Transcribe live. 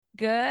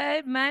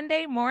Good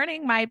Monday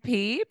morning, my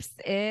peeps.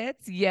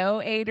 It's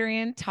Yo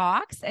Adrian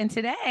Talks. And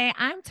today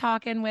I'm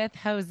talking with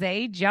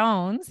Jose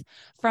Jones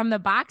from the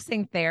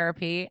Boxing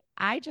Therapy.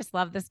 I just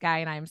love this guy,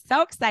 and I'm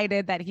so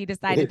excited that he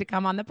decided to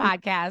come on the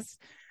podcast.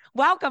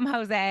 Welcome,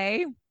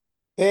 Jose.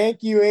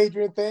 Thank you,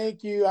 Adrian.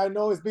 Thank you. I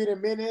know it's been a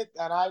minute,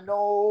 and I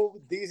know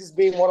this has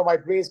been one of my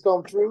dreams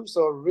come true.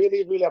 So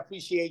really, really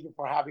appreciate you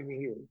for having me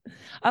here.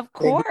 Of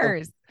Thank you so much.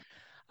 course.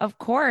 Of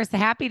course.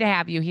 Happy to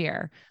have you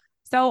here.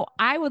 So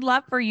I would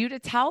love for you to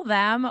tell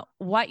them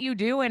what you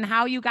do and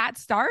how you got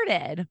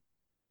started.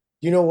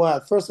 You know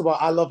what? First of all,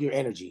 I love your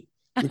energy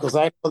because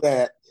I know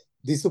that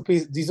this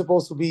is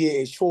supposed to be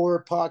a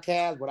short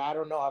podcast, but I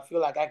don't know. I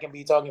feel like I can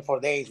be talking for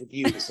days with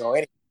you. So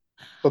I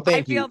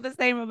thank feel you. the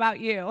same about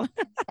you.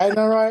 I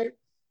know, right?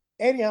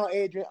 Anyhow,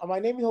 Adrian, my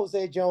name is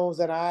Jose Jones,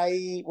 and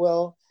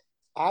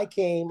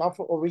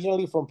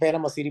originally from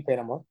Panama City,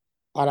 Panama,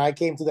 and I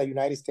came to the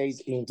United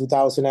States in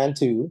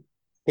 2002.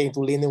 Came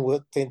to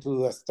Lindenwood, came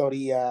to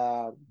study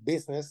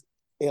business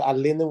at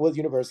Lindenwood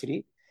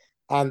University,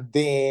 and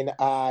then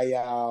I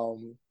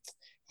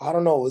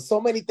don't know,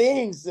 so many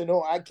things.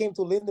 I came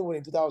to Lindenwood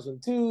in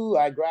 2002.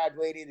 I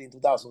graduated in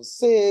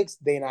 2006.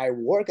 Then I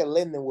worked at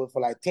Lindenwood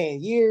for like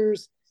 10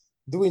 years.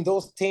 During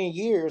those 10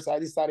 years, I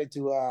decided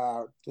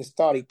to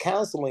study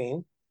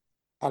counseling,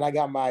 and I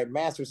got my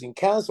master's in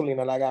counseling,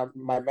 and I got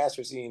my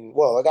master's in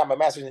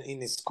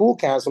school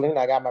counseling.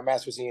 I got my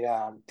master's in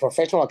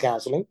professional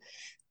counseling.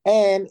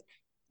 And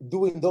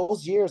during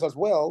those years as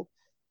well,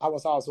 I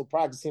was also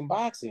practicing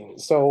boxing.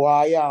 So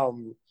I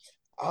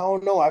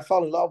don't know. I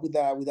fell in love with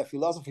the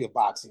philosophy of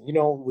boxing.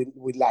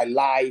 With like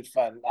life,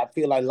 and I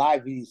feel like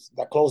life is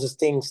the closest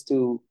things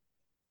to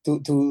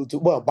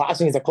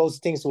boxing is the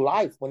closest things to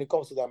life when it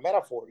comes to that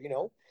metaphor.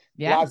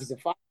 Life is Yes. a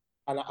fight,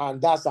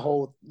 and that's the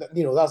whole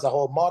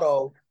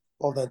motto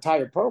of the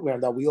entire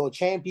program, that we all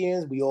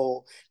champions. We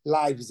all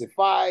Life is a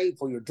fight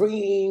for your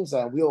dreams,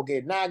 and we all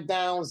get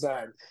knockdowns,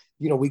 and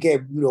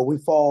we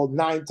fall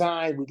 9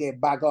 times, we get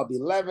back up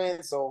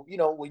 11. So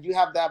when you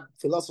have that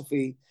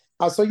philosophy,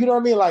 so you know what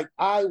I mean. Like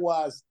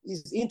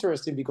it's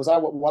interesting because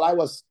while I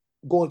was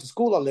going to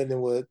school at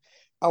Lindenwood,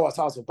 I was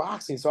also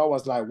boxing. So I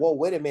was like, whoa,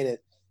 wait a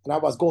minute. And I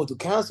was going to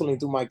counseling,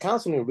 to my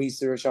counseling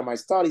research and my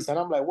studies, and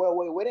I'm like, well,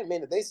 wait a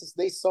minute.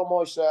 There's so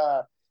much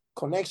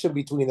connection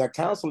between the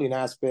counseling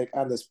aspect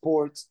and the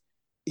sports,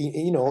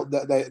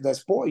 the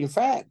sport, in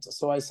fact.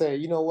 So I said,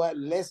 you know what,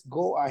 let's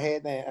go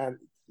ahead and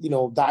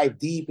dive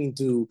deep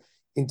into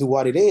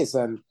what it is.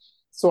 And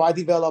so I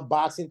developed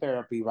boxing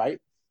therapy, right?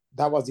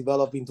 That was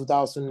developed in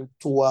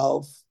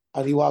 2012,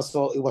 and it was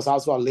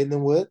also at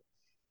Lindenwood.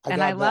 I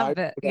And I got love the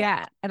that.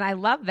 Yeah. And I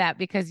love that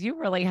because you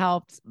really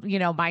helped,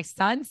 my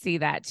son see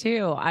that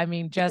too. I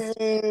mean, just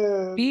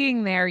yeah.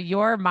 being there,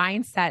 your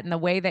mindset and the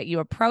way that you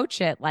approach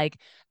it, like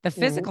the Mhm.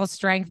 physical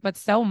strength, but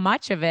so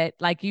much of it,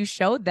 like you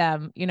showed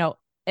them,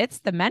 it's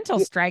the mental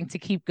strength to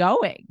keep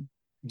going.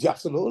 Yeah,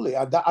 absolutely.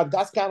 And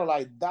that's kind of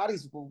like, that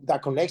is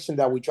that connection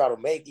that we try to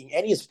make in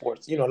any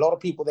sports. A lot of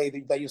people, they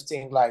just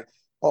think like,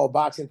 oh,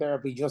 boxing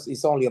therapy, just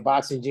it's only a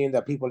boxing gym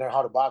that people learn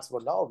how to box.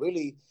 But no,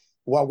 really,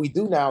 what we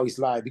do now is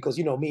like, because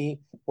me,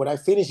 when I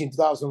finished in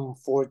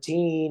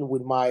 2014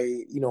 with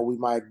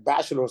my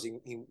bachelor's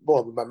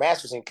with my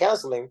master's in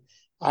counseling,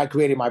 I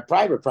created my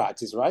private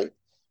practice, right?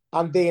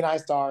 And then I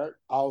start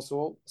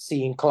also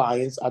seeing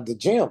clients at the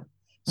gym.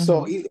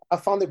 So Mhm. I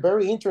found it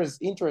very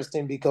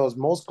interesting because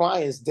most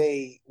clients,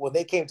 when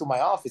they came to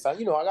my office, and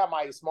I got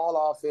my small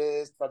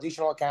office,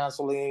 traditional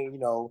counseling,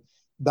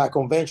 that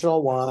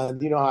conventional one,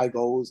 you know how it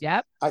goes.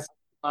 Yep. I see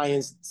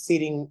clients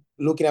sitting,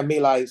 looking at me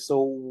like,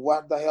 so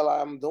what the hell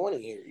I'm doing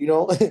here?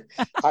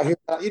 I hear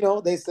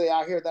that, they say,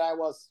 I heard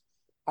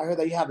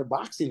that you have the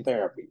boxing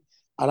therapy.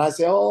 And I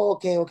say, oh,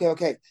 okay, okay,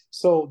 okay.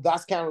 So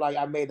that's kind of like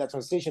I made that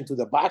transition to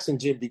the boxing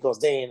gym, because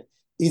then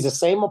it's the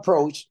same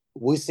approach.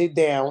 We sit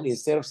down,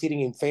 instead of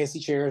sitting in fancy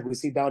chairs, we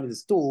sit down in the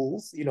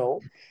stools,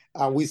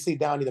 and we sit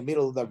down in the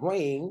middle of the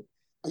ring.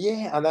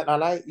 Yeah, and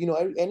I,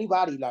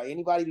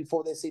 anybody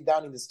before they sit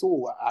down in the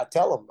stool, I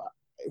tell them,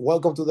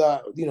 welcome to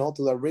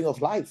the ring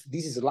of life.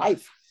 This is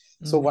life.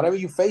 So Mhm. whatever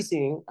you're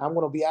facing, I'm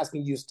gonna be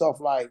asking you stuff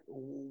like,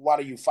 what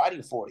are you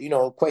fighting for?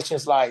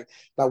 Questions like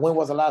when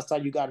was the last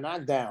time you got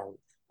knocked down?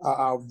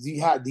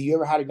 Do you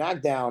ever had a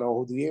knockdown,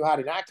 or do you ever had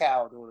a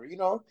knockout, or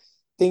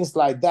things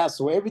like that.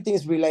 So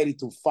everything's related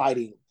to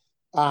fighting.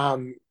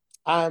 Um,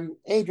 I'm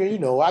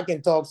Adrian. I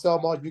can talk so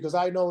much because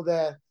I know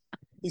that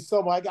it's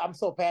so much. I'm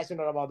so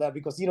passionate about that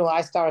because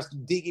I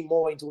started digging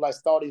more into like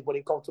studies when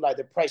it comes to like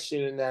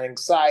depression and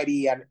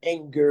anxiety and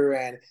anger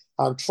and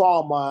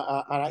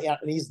trauma,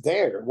 and it's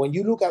there. When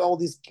you look at all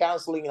these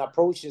counseling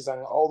approaches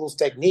and all those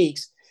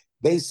techniques,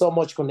 there's so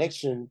much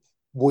connection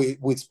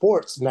with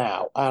sports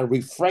now, and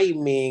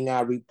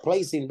reframing,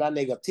 replacing that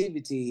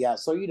negativity.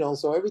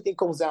 So everything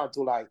comes down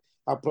to like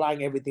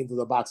applying everything to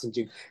the boxing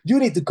gym. You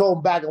need to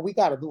come back, and we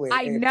got to do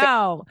I a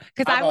know.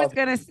 Because about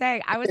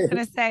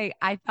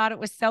I thought it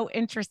was so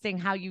interesting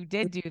how you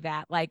did do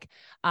that. Like,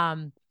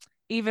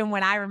 even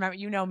when I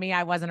remember, me,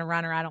 I wasn't a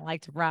runner. I don't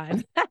like to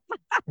run.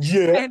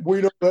 Yeah, And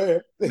we know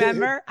that.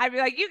 remember, I'd be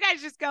like, you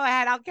guys just go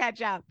ahead, I'll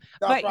catch up.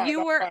 That's But right. you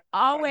That's were right. I get that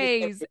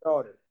always, with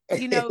daughter.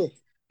 you know,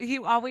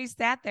 you always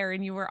sat there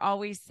and you were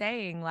always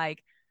saying,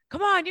 like,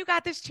 come on, you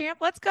got this, champ.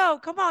 Let's go.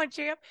 Come on,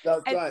 champ.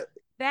 That's And right.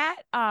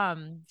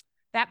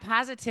 that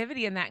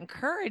positivity and that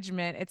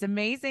encouragement, it's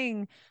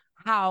amazing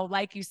how,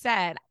 like you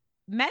said,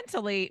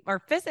 mentally or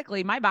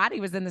physically, my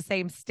body was in the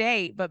same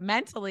state, but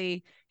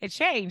mentally it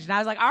changed. And I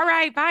was like, all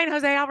right, fine,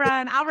 Jose, I'll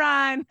run. I'll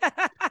run.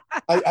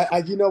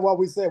 You know what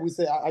we said? We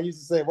say, I used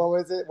to say, what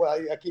was it? Well,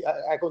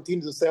 I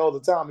continue to say all the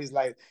time. It's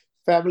like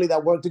family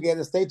that work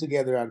together, stay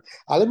together. And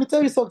let me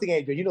tell you something,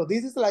 Adrian. You know,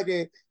 this is like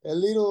a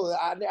little,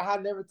 I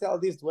never tell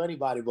this to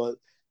anybody, but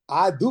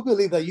I do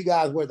believe that you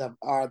guys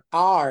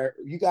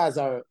you guys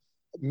are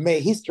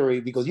made history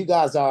because you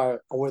guys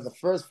were the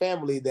first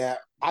family that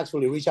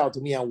actually reached out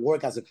to me and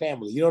work as a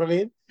family. You know what I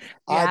mean?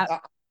 Yeah. I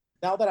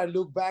Now that I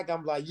look back,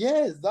 I'm like,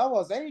 yes, that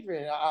was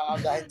Adrian,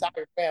 the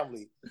entire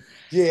family.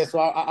 Yeah, so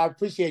I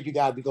appreciate you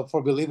guys because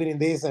for believing in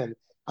this and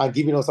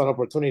giving us an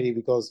opportunity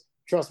because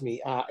trust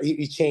me,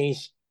 it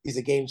changed. Is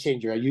a game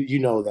changer. You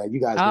know that. You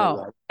guys know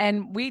Oh, that.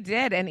 and we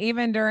did. And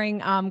even during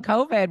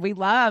COVID, we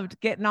loved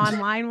getting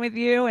online with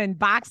you and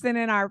boxing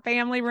in our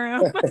family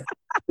room.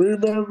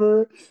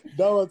 Remember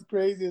that was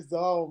crazy. So,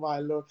 oh my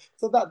lord.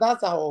 So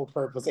that's the whole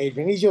purpose,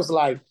 Adrian. He's just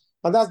like,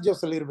 and that's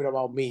just a little bit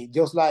about me.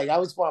 Just like I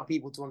always want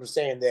people to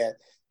understand that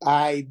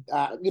I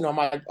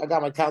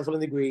got my counseling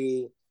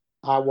degree.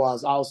 I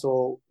was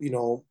also,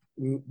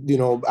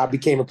 I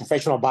became a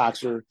professional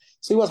boxer.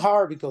 So it was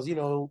hard because,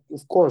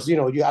 of course,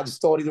 you had to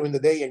study during the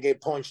day and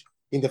get punched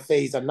in the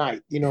face at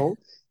night. Yes,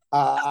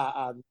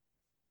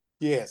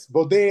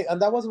 but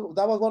that was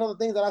one of the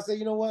things that I said.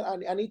 You know what?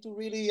 I need to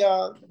really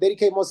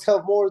dedicate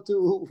myself more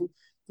to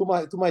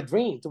my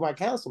dream, to my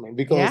counseling,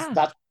 because Yeah.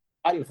 that's what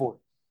I'm fighting for.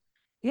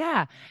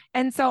 Yeah.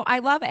 And so I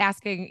love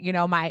asking,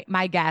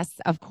 my guests,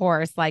 of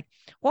course, like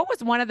what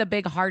was one of the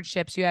big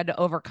hardships you had to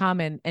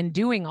overcome in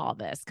doing all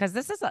this? Because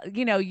this is,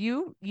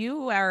 you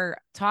are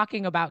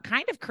talking about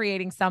kind of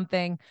creating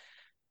something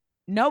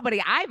nobody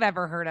I've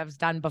ever heard of's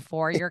done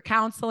before. You're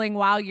counseling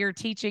while you're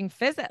teaching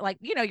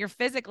you're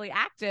physically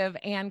active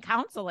and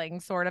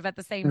counseling sort of at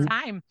the same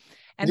time.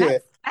 And Yeah,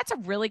 that's a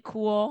really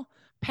cool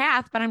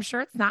path, but I'm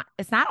sure it's not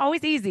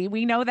always easy.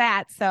 We know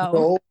that. So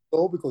no,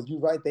 no, because you're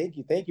right. Thank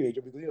you, Adrian.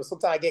 Because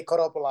sometimes I get caught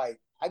up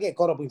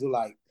into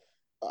like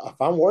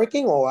if I'm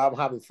working or I'm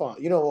having fun.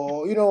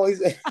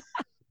 It's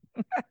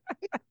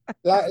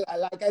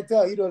like I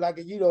tell I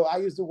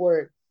used to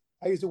work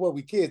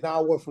with kids. Now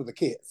I work for the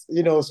kids.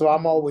 So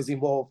I'm always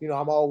involved.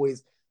 I'm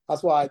always.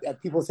 That's why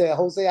people say,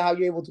 Jose, how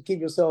you able to keep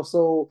yourself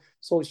so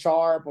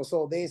sharp or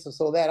so this or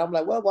so that? I'm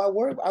like, well,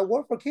 I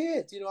work for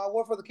kids. I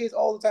work for the kids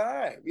all the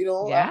time.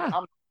 yeah.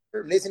 I'm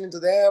listening to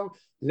them,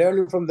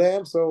 learning from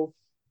them. So,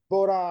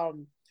 but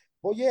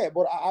yeah,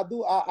 but I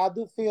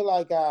do feel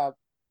like the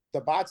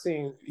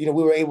boxing. We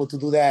were able to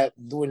do that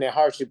during the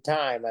hardship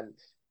time, and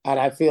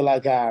I feel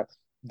like that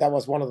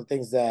was one of the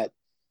things that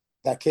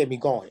kept me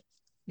going.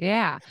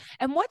 Yeah.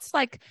 And what's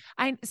like,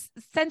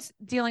 since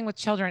dealing with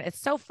children, it's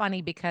so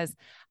funny because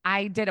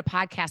I did a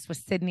podcast with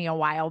Sydney a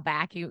while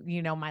back.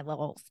 You know, my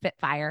little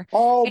Spitfire.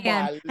 Oh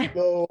And, my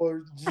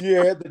lord,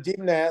 yeah, the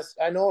gymnast.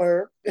 I know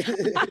her.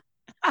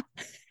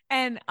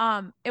 and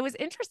it was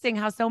interesting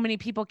how so many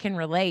people can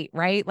relate,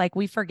 right? Like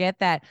we forget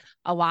that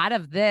a lot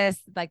of this,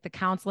 like the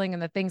counseling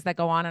and the things that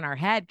go on in our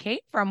head came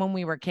from when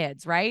we were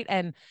kids, right?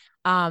 And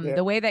Yeah.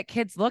 the way that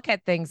kids look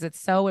at things,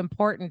 it's so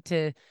important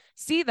to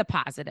see the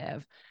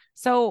positive.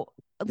 So,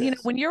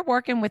 Yes. when you're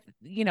working with,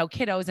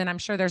 kiddos, and I'm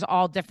sure there's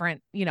all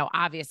different,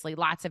 obviously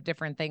lots of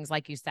different things.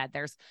 Like you said,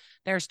 there's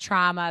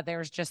trauma,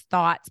 there's just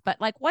thoughts,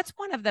 but like, what's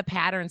one of the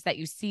patterns that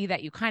you see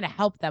that you kind of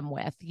help them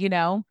with?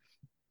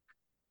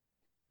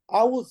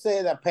 I would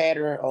say the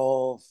pattern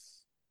of,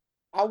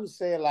 I would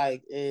say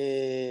like,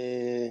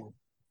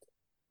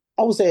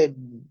 I would say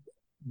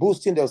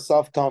boosting their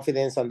self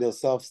confidence and their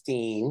self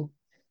esteem.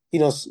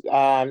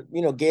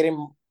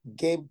 Getting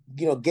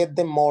get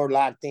them more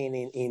locked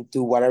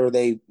into whatever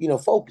they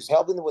focus,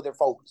 helping them with their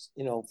focus.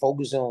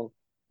 Focus on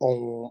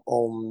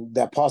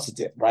the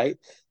positive, right?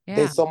 Yeah.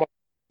 There's so much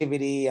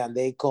activity, and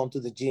they come to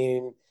the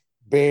gym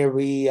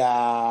very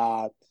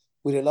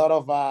with a lot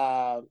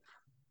of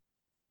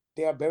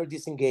they are very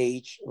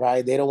disengaged,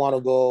 right? They don't want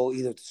to go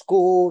either to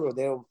school or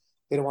they don't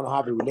want to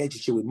have a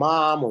relationship with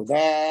mom or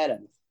dad,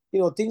 and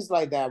things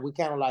like that. We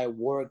kind of like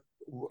work.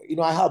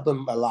 I help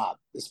them a lot,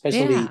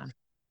 especially Yeah.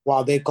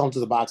 while they come to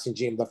the boxing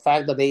gym. The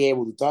fact that they're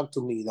able to talk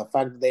to me, the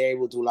fact that they're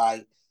able to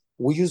like,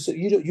 we use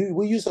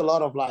a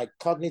lot of like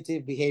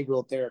cognitive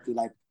behavioral therapy.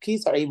 Like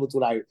kids are able to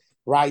like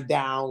write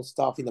down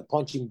stuff in the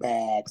punching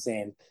bags,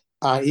 and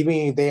even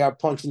if they are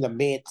punching the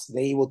mitts,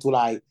 they're able to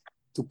like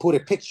to put a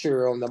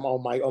picture on them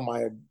on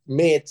my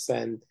mitts,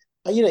 and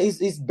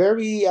it's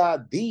very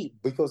deep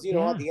because at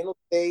Yeah. the end of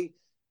the day,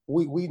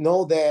 we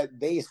know that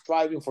they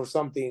striving for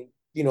something.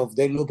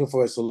 They're looking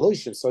for a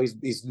solution, so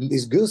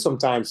it's good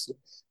sometimes.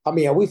 I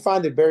mean, we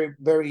find it very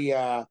very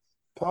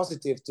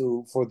positive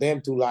for them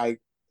to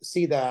like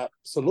see the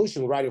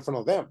solution right in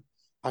front of them.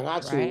 and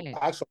Right.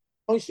 actual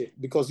function.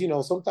 Because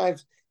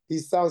sometimes it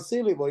sounds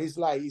silly, but it's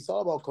like it's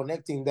all about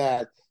connecting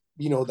that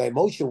the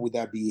emotion with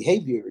that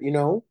behavior,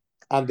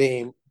 and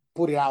then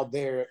put it out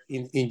there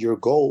in your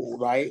goal,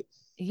 right?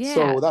 Yeah.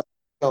 So that's what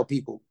I tell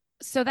people.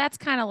 So that's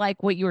kind of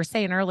like what you were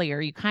saying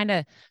earlier. You kind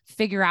of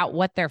figure out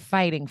what they're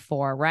fighting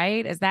for,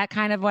 right? Is that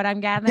kind of what I'm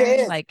gathering?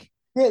 Yes, Like,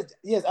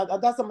 yes,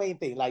 and that's the main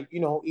thing. Like,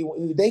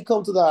 if they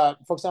come to the,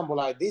 for example,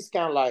 like this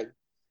kind of like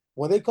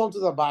when they come to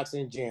the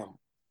boxing gym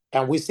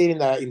and we sit in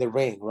the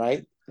ring,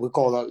 right? We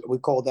call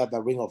that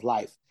the ring of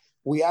life.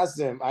 I ask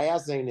them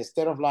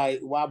instead of like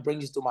what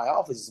brings you to my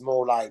office, it's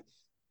more like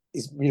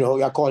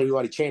I call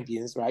everybody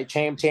champions, right?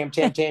 Champ.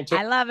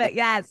 I love it.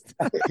 Yes.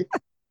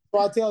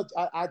 So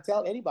I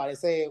tell anybody, I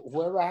say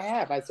whoever I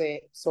have, I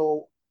say,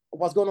 so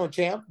what's going on,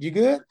 champ? You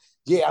good?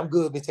 Yeah, I'm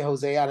good, Mr.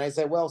 Jose. And I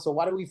said, well, so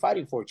what are we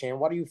fighting for, champ?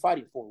 What are you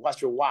fighting for?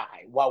 What's your why?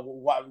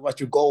 What's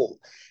your goal?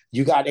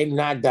 You got any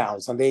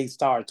knockdowns? And they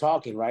start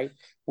talking, right?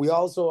 We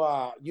also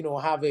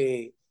have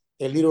a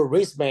little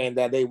wristband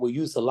that they will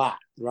use a lot,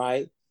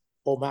 right?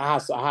 Oh, I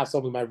have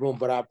some in my room,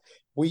 but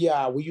we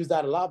use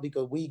that a lot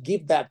because we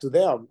give that to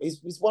them.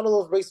 It's one of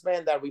those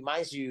wristbands that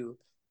reminds you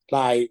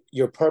like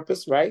your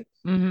purpose, right?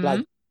 Hmm.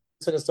 Like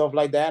and stuff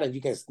like that, and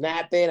you can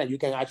snap it, and you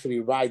can actually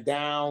write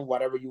down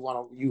whatever you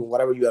want to you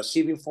whatever you're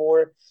achieving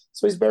for.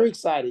 So it's very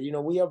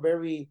exciting. We are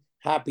very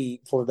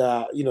happy for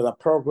the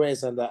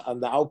progress and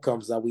the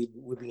outcomes that we've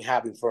been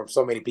having for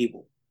so many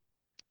people.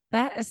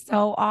 That is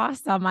so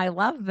awesome. I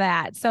love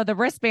that. So the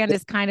wristband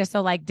is kind of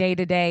so like day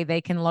to day, they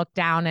can look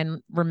down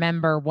and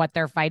remember what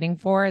they're fighting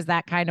for. Is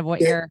that kind of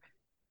what Yeah, you're?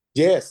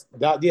 yes,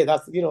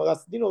 that's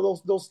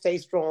those stay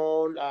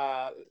strong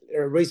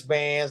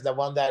wristbands, the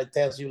one that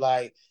tells you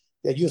like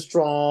that you're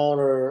strong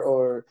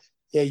or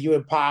yeah you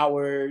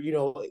empower.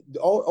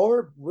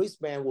 Our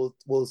wristband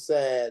will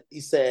say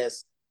it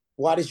says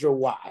what is your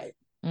why.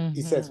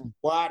 It says Hmm.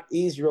 what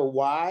is your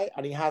why,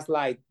 and it has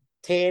like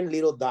 10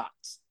 little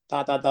dots.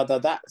 Dot, dot, dot,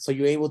 dot, dot. So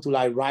you're able to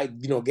like write,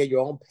 get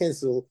your own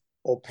pencil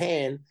or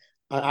pen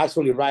and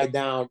actually write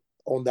down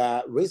on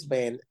the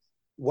wristband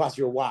what's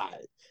your why.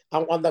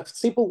 And on the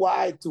simple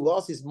why to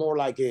us is more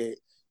like a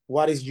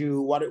what do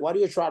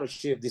you try to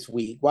shift this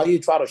week? What do you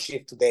try to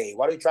shift today?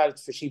 What do you try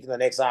to shift in the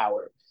next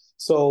hour?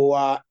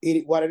 So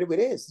whatever it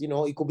is,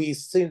 it could be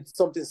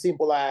something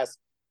simple as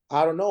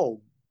I don't know,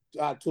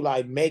 to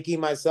like making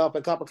myself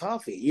a cup of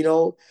coffee,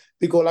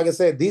 because like I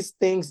said, these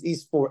things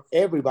is for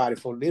everybody,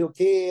 for little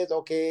kids.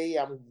 Okay,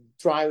 I'm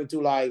trying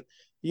to like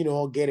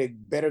get a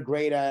better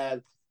grade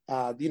at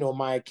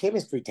my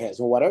chemistry test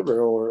or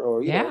whatever,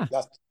 or Yeah.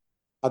 that's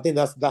I think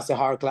that's a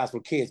hard class for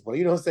kids, but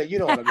you know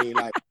what I mean,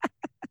 like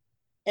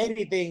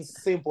anything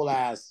simple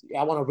as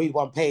I want to read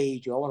one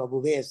page or I want to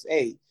do this.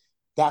 Hey,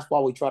 that's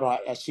what we try to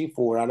achieve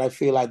for, and I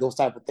feel like those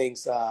type of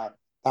things that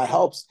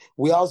helps.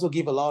 We also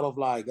give a lot of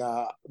like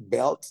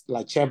belts,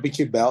 like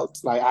championship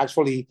belts. Like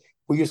actually,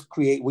 we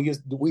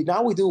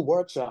now we do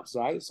workshops,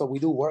 right? So we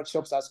do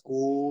workshops at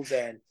schools,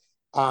 and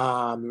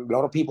a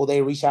lot of people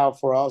they reach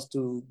out for us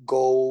to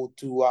go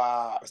to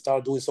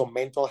start doing some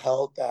mental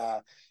health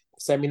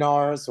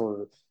seminars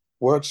or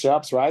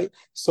workshops, right?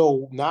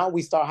 So now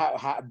we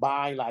start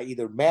buying like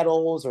either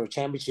medals or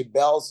championship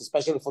belts,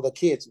 especially for the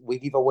kids. We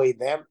give away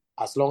them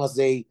as long as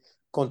they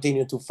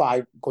continue to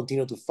fight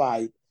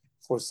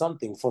for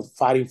something, for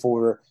fighting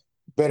for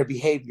better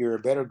behavior,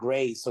 better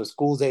grades. So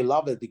schools they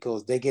love it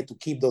because they get to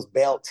keep those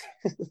belts.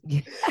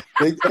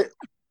 they,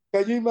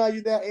 can you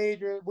imagine that,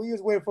 Adrian? We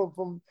just went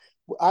from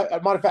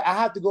matter of fact, I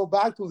have to go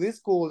back to this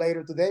school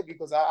later today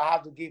because I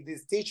have to give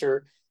this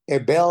teacher a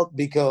belt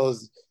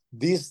because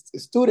this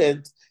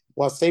student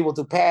was able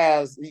to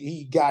pass.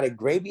 He got a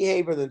great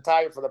behavior for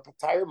the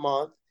entire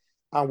month,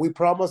 and we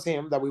promised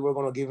him that we were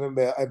going to give him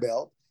a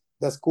belt.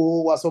 The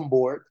school was on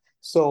board,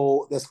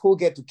 so the school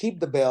get to keep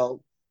the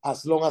belt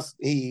as long as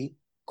he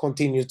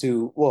continues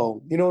to.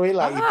 Well, you know what I mean?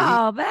 Like if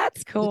Oh, that's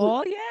he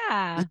cool. he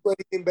Yeah. do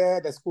anything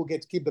bad, the school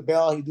gets to keep the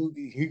belt.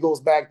 He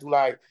goes back to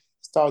like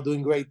start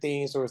doing great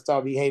things or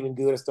start behaving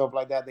good and stuff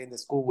like that. Then the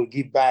school will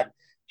give back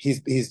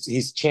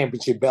his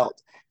championship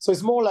belt. So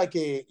it's more like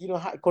a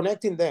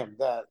connecting them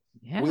that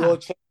we Yeah. all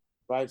champions,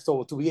 right?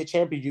 So to be a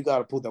champion, you got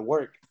to put the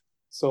work.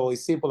 So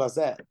it's simple as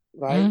that,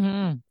 right?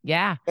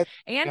 Yeah.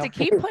 And to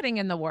keep Yeah, putting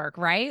in the work,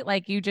 right?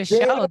 Like you just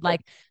yeah, showed,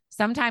 like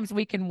sometimes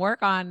we can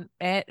work on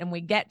it and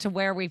we get to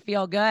where we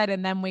feel good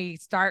and then we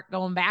start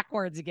going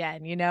backwards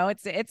again.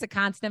 It's a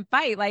constant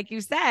fight, like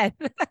you said.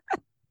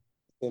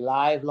 a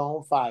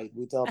lifelong fight.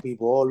 We tell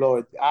people, oh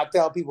Lord, I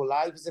tell people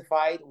life is a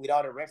fight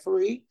without a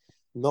referee.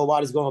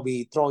 Nobody's gonna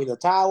be throwing the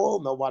towel,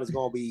 nobody's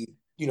gonna be,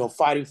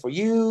 fighting for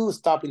you,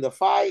 stopping the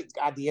fight.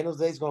 At the end of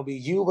the day, it's gonna be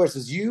you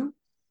versus you.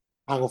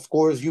 And of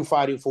course you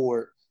fighting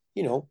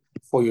you know,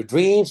 for your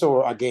dreams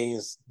or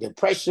against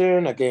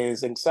depression,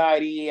 against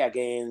anxiety,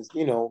 against,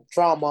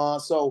 trauma.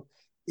 So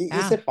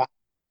it's Yeah. a fight.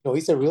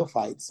 It's a real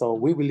fight. So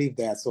we believe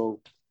that.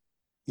 So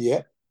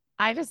yeah.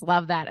 I just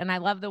love that. And I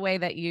love the way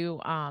that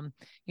you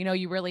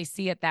really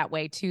see it that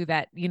way too,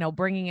 that,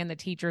 bringing in the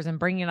teachers and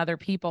bringing in other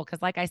people.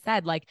 Cause like I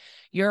said, like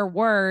your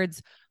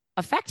words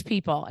affect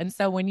people. And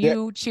so when Yeah.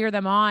 you cheer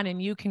them on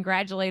and you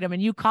congratulate them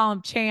and you call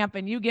them champ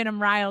and you get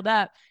them riled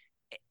up,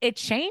 it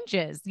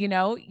changes.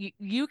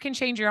 You can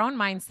change your own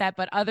mindset,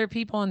 but other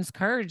people's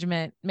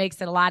encouragement makes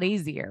it a lot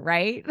easier,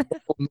 right?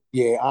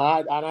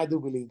 Yeah, and I do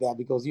believe that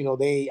because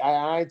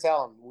I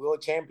tell them we're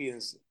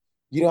champions.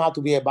 You don't have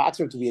to be a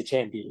boxer to be a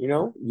champion.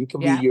 You can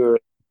be Yeah.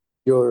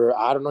 your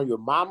I don't know, your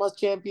mama's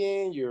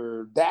champion,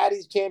 your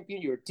daddy's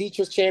champion, your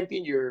teacher's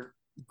champion, your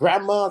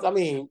grandma's. I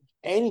mean,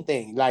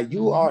 anything. Like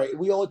Mhm.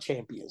 we all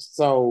champions.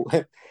 So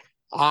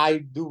I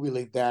do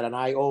believe that, and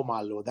oh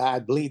my Lord, I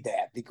believe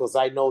that because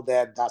I know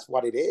that that's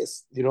what it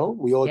is.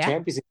 We all Yeah.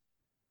 champions.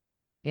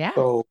 Yeah.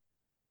 So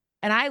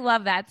And I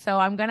love that. So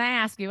I'm going to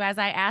ask you, as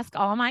I ask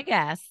all my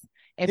guests,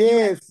 if you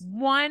had yes,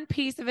 one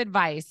piece of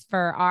advice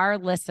for our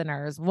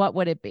listeners, what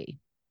would it be?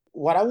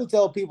 what I would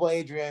tell people,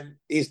 Adrian,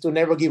 is to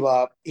never give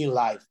up in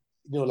life.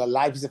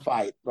 Life is a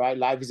fight, right?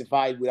 Life is a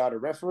fight without a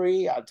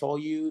referee. I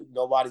told you,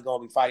 nobody's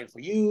going to be fighting for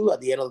you.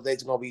 At the end of the day,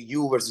 it's going to be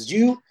you versus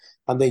you.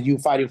 And then you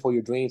fighting for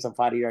your dreams and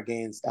fighting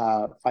against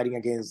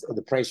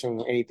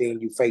depression, anything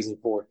you're facing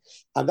for.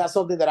 And that's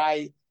something that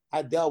I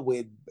dealt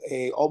with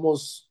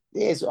almost,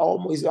 yeah, it's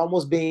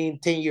almost been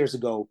 10 years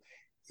ago.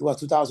 It was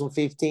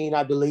 2015,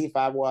 I believe.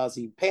 I was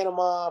in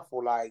Panama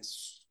for like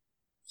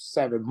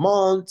 7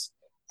 months.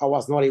 I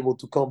was not able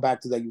to come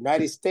back to the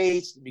United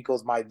States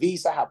because my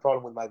visa I had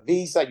problem with my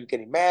visa. You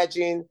can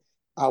imagine.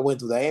 I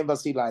went to the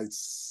embassy like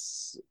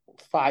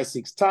 5,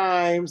 6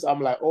 times. I'm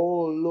like,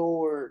 oh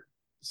Lord,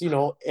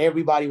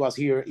 everybody was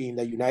here in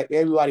the United.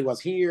 Everybody was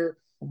here.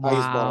 I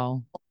just bought.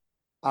 Wow.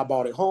 I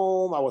bought it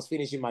home. I was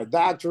finishing my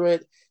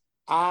doctorate.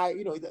 I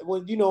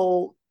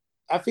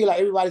feel like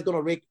everybody's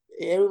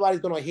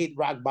gonna hit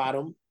rock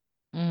bottom.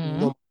 Hmm.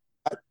 No,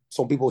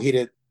 some people hit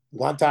it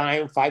 1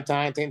 time, 5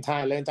 times, 10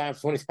 times, 11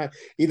 times, 20 times.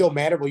 It don't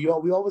matter, but we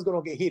always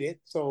gonna get hit it.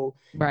 So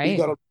we Right.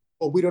 gotta,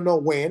 but we don't know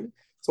when.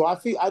 So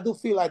I do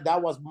feel like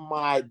that was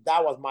my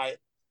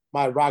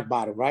rock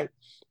bottom, right?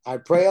 I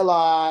pray a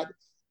lot.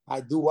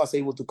 Was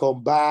able to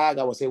come back.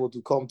 I was able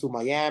to come to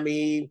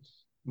Miami.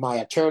 My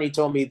attorney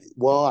told me,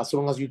 well, as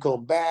soon as you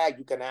come back,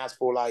 you can ask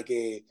for like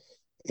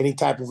any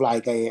type of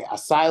like a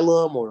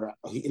asylum or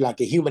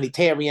like a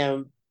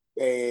humanitarian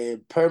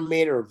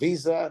permit or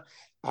visa,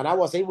 and I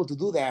was able to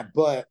do that.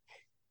 But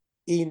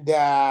in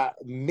the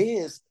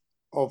midst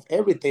of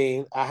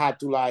everything, I had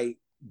to like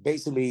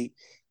basically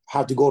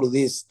have to go to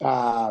this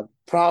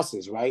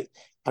process, right?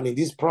 And in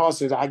this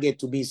process, I get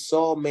to meet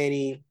so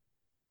many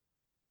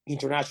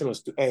international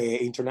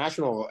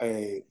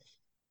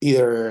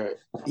either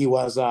it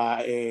was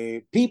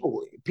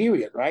people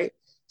period, right?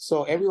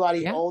 So everybody,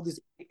 Yeah. all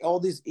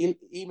these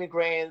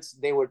immigrants,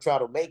 they were trying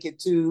to make it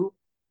too.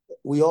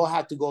 We all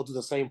had to go through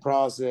the same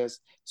process.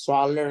 So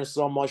I learned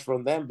so much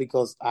from them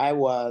because I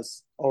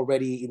was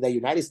already in the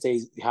United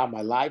States, had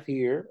my life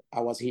here.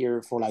 I was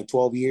here for like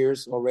 12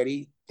 years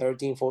already,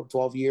 13 for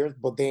 12 years.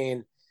 But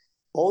then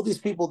all these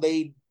people,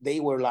 they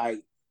were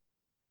like,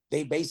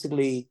 they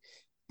basically,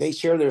 they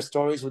share their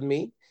stories with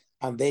me,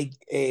 and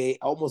they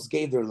almost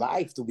gave their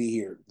life to be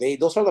here.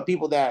 Those are the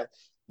people that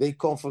they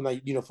come from,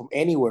 like, from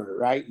anywhere,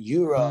 right?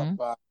 Europe,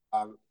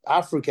 Hmm.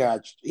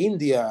 Africa,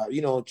 India,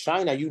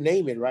 China, you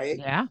name it, right?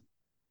 Yeah.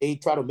 They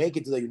try to make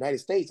it to the United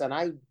States, and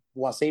I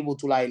was able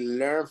to like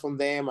learn from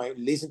them. I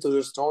listened to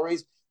their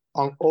stories.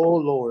 On oh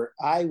Lord,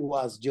 that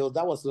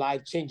was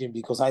life changing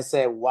because I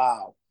said,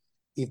 wow,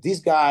 if this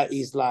guy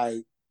is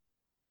like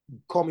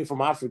coming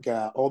from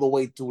Africa all the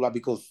way to like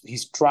because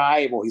his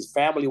tribe or his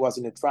family was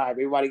in a tribe,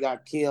 everybody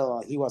got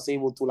killed. He was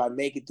able to like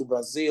make it to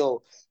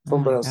Brazil. Oh From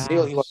my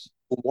Brazil, he was gosh.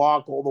 able to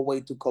walk all the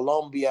way to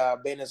Colombia,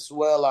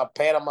 Venezuela,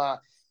 Panama.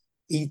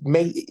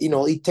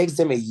 It takes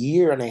them a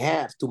year and a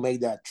half to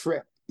make that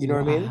trip. You know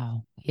what I mean?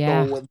 Wow. So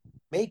Yeah. when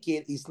they make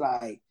it, it's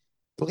like,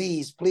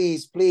 please,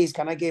 please, please,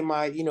 can I get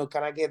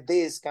can I get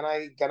this? Can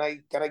I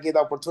get the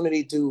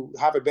opportunity to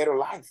have a better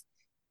life?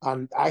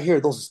 And I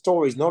hear those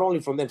stories not only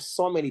from them,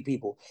 so many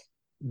people.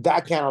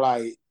 That kind of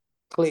like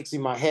clicks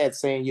in my head,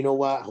 saying, you know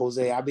what,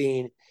 Jose, I've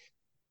been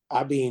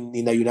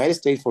in the United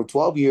States for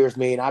 12 years,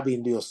 man. I've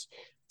been just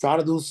trying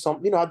to do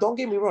something. Don't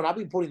get me wrong, I've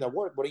been putting the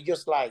work, but it's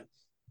just like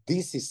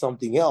this is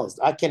something else.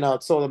 I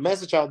cannot. So the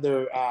message out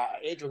there,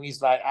 Adrian,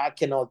 is like I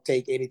cannot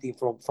take anything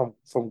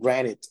from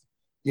granted.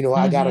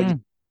 I gotta Hmm.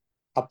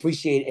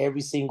 appreciate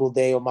every single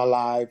day of my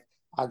life.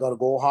 I gotta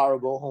go hard or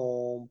go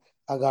home.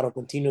 I gotta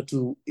continue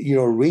to,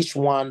 reach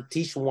one,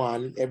 teach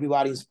one,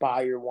 everybody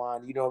inspire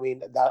one. You know what I mean?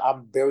 That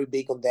I'm very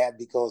big on that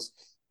because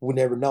we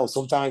never know.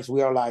 Sometimes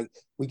we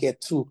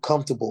get too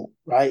comfortable,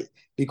 right?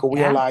 Because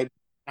we are Yeah. like,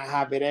 I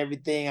have it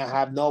everything, I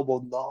have no,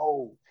 but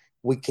no,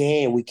 we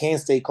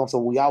can't stay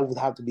comfortable. We always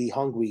have to be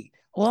hungry,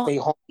 Well, stay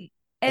hungry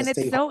and and it's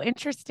stay hungry. so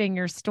interesting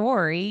your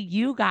story.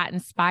 You got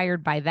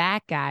inspired by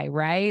that guy,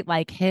 right?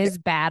 Like his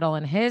battle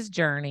and his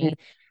journey.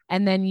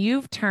 And then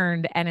you've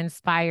turned and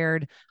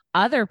inspired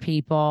other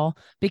people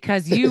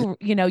because you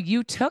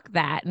took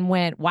that and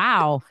went,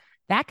 wow,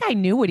 that guy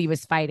knew what he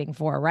was fighting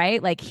for,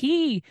 right? Like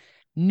he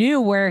knew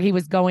where he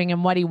was going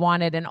and what he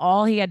wanted and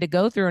all he had to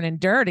go through and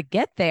endure to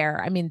get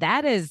there. I mean,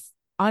 that is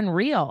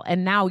unreal.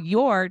 And now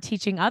you're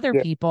teaching other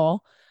Yeah.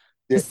 people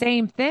the Yeah.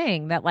 same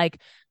thing, that like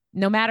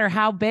no matter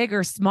how big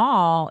or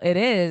small it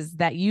is,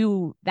 that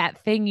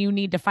thing you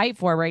need to fight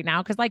for right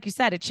now, because like you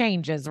said, it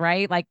changes,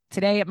 right? Like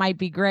today it might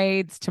be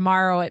grades,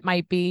 tomorrow it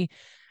might be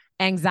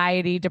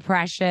anxiety,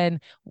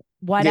 depression, Yeah.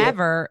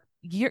 whatever.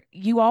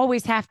 You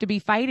always have to be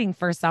fighting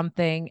for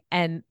something,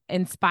 and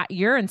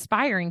you're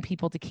inspiring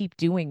people to keep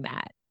doing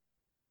that.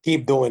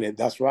 Keep doing it.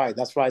 That's right.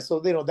 That's right. So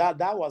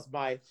that was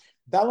my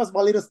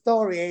little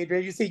story,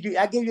 Adrian. You see,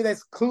 I gave you the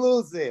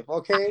exclusive,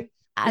 okay?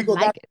 I Because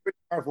like that's it. very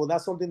powerful.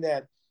 That's something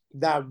that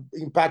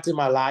impacted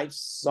my life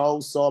so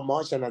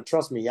much. And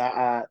trust me,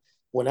 I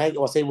when I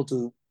was able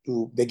to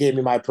they gave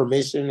me my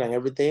permission and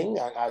everything.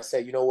 I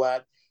said, you know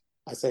what?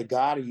 I said,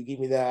 God, if you give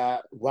me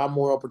that one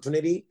more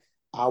opportunity,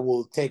 I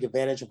will take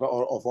advantage of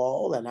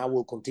all, and I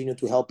will continue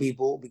to help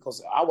people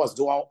because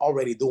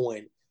already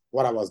doing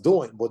what I was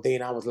doing. But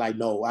then I was like,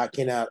 no, I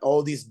cannot.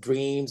 All these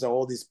dreams or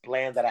all these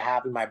plans that I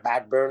have in my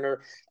back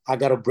burner, I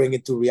got to bring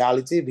it to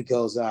reality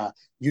because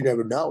you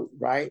never know,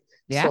 right?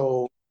 Yeah.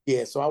 So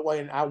yeah, so I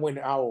went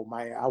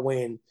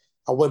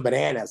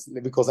bananas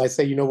because I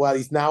say, you know what,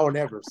 it's now or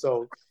never.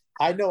 So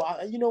I know,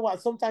 you know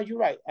what, sometimes you're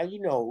right. And you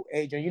know,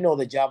 Adrian, you know,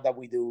 the job that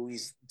we do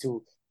is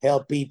to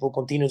help people,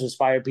 continue to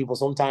inspire people.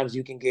 Sometimes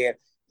you can get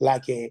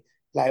like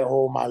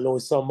oh my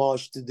Lord, so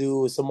much to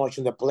do, so much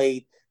on the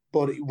plate,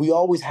 but we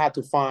always had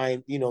to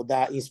find, you know,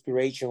 that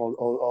inspiration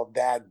of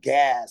that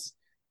gas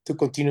to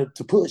continue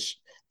to push.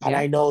 And Yeah.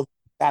 I know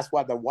that's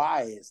what the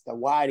why is. The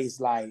why is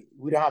like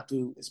we don't have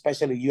to,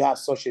 especially you have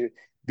such a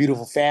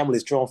beautiful family,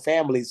 strong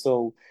family.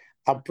 So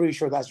I'm pretty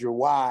sure that's your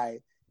why,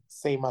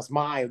 same as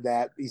mine.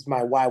 That is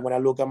my why. When I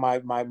look at my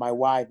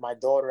wife, my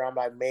daughter, I'm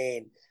like,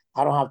 man,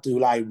 I don't have to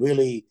like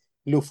really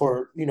look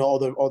for, you know,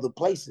 other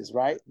places,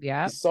 right?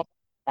 Yeah. It's something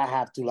I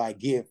have to like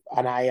give,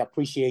 and I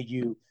appreciate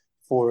you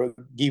for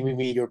giving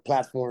me your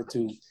platform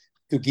to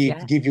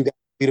Yeah. give you guys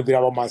a little bit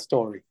about my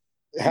story.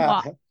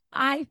 Well,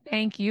 I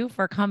thank you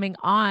for coming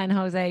on,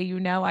 Jose. You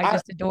know, I I,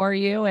 just adore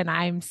you. And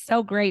I'm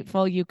so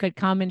grateful you could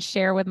come and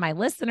share with my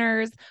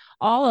listeners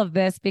all of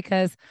this,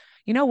 because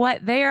you know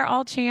what? They are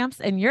all champs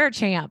and you're a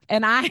champ.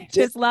 And I yeah,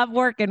 just love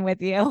working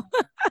with you.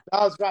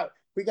 that's right.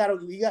 We got.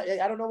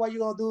 I don't know what you're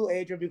gonna do,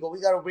 Adrian, because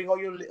we gotta bring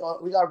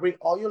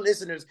all your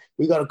listeners.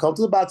 We gotta come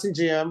to the boxing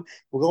gym.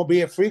 We're gonna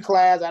be a free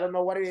class. I don't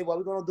know what it is. What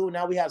we're gonna do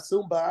now? We have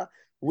Zumba.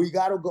 We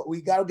gotta go.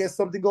 We gotta get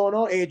something going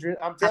on, Adrian.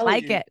 I'm I telling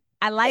like you. it.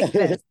 I like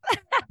this.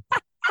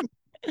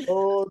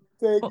 Oh,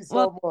 thank you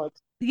Well, so much.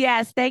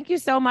 yes, thank you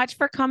so much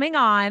for coming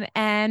on.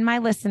 And my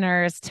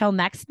listeners, till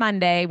next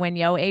Monday when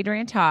Yo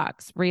Adrian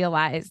talks,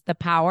 realize the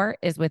power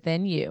is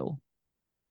within you.